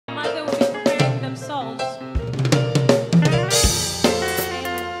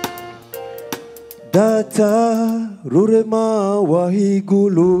Data rurema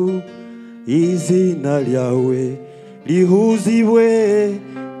wahigulu izina lyawe lihuziwe.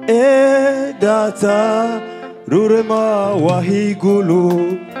 Data rurema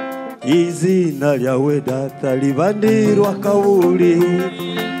wahigulu izina lyawe data libandirwa kabuli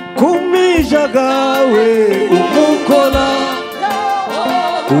kumijagawe umukola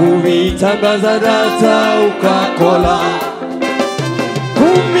kubitangaza data ukakola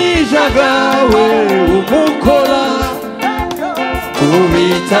kumijagawe umukola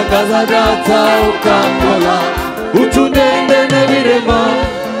kubitangaza data ukakola utunende nebirema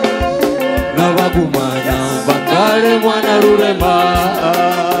nabagumana bakale mwana rurema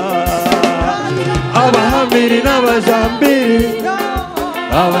abahamiri n'abajambiri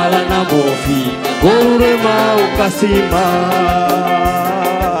abalana bofi ururema ukasima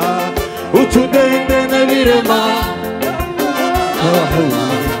utudende nebirema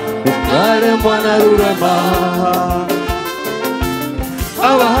bakale mwana rurema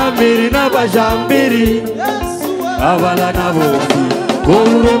abahamiri n'abajambiri abalana bofi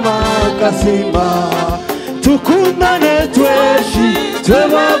ururema ukasima tukundane tweshi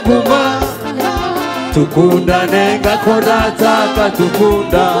twebaguma tukundane ngakodata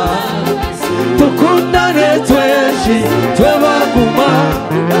katukunda tukundane tweshi twebaguma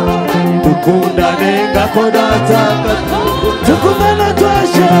tukundane ngakodata tukundane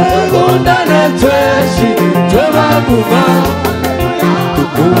tweshi tukundane tweshi twebaguma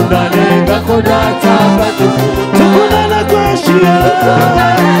tukundane ngakodata tukundane tweshi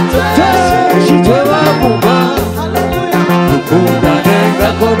tweshi twebaguma tukundane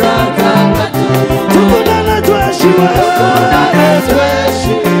ngakodata tukundane tweshi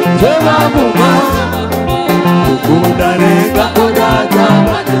twebaguma tukundane ngakodata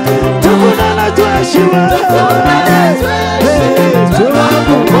tukundane tweshi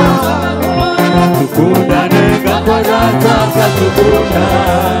twebaguma tukundane ngakodata katukunda.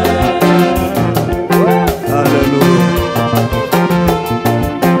 Hallelujah.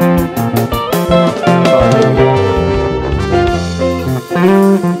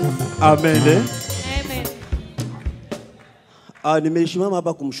 Amen. Nimesimama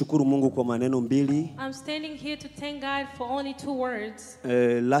hapa kumshukuru Mungu kwa maneno mbili. I'm standing here to thank God for only 2 words.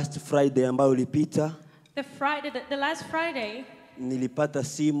 Last Friday ambayo ulipita, the last Friday, nilipata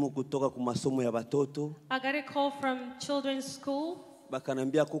simu kutoka kwa masomo ya watoto. I got a call from children's school.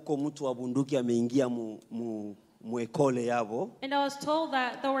 Bakanambia kuko mtu wa bunduki ameingia muekole yabo. And I was told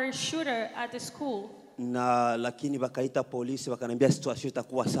that there were a shooter at the school. Na lakini bakaita polisi bakanambia situation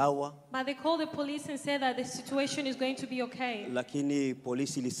itakuwa sawa. But they called the police and said that the situation is going to be okay. Lakini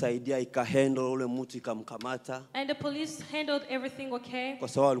polisi ilisaidia ikahandle ule mtu ikamkamata. And the police handled everything okay. Kwa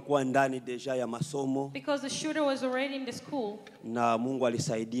sababu alikuwa ndani deja ya masomo. Because the shooter was already in the school. Na Mungu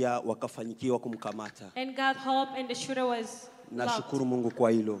alisaidia wakafanyikiwa kumkamata. And God helped and the shooter was nashukuru Mungu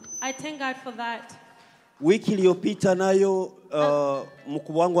kwa hilo. I thank God for that. Wiki iliyopita nayo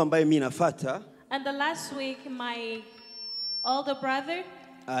mkubwa wangu ambaye mimi nafuata, and the last week my older brother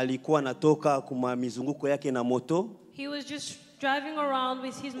alikuwa anatoka kwa mizunguko yake na moto. He was just driving around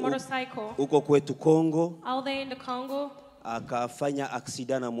with his motorcycle. Huko kwetu Kongo. Out there in the Congo. Akafanya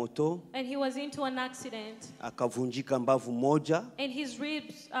accident na moto. And he was into an accident. Akavunjika mbavu moja. And his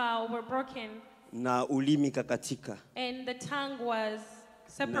ribs were broken. Na ulimi kakatika. And the tongue was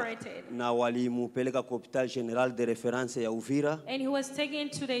separated. Na walimupeleka kwa Hospital General de Reference ya Uvira. And he was taken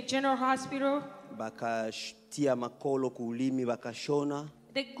to the General Hospital. Bakatia makolo ku ulimi bakashona.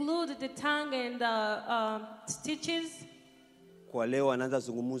 They glued the tongue and the stitches. Kwa leo anaanza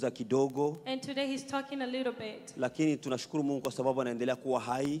zungumuza kidogo. And today he's talking a little bit. Lakini tunashukuru Mungu kwa sababu anaendelea kuwa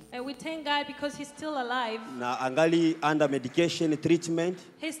hai. And we thank God because he's still alive. Na angali under medication treatment.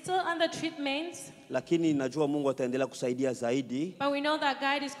 He's still under treatment. Lakini najua Mungu ataendelea kusaidia zaidi. But we know that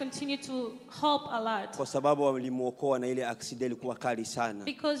God is continue to help a lot. Kwa sababu walimuokoa na ile accident ilikuwa kali sana.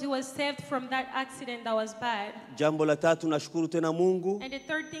 Because he was saved from that accident that was bad. Jambo la tatu nashukuru tena Mungu. And the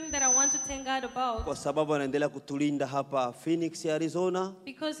third thing that I want to thank God about. Kwa sababu anaendelea kutulinda hapa Phoenix, Arizona.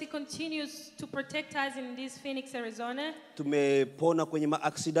 Because he continues to protect us in this Phoenix, Arizona. Tumepona kwenye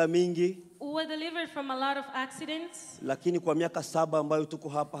accident mingi. We were delivered from a lot of accidents. Lakini kwa miaka 7 ambayo tuko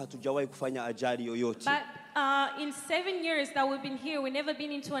hapa hatujawahi kufanya ajali yoyote. But in 7 years that we've been here, we've never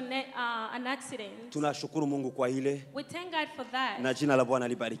been into an accident. Tunashukuru Mungu kwa ile. We thank God for that. Na jina la Bwana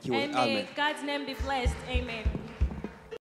libarikiwe. Amen. God's name be blessed. Amen.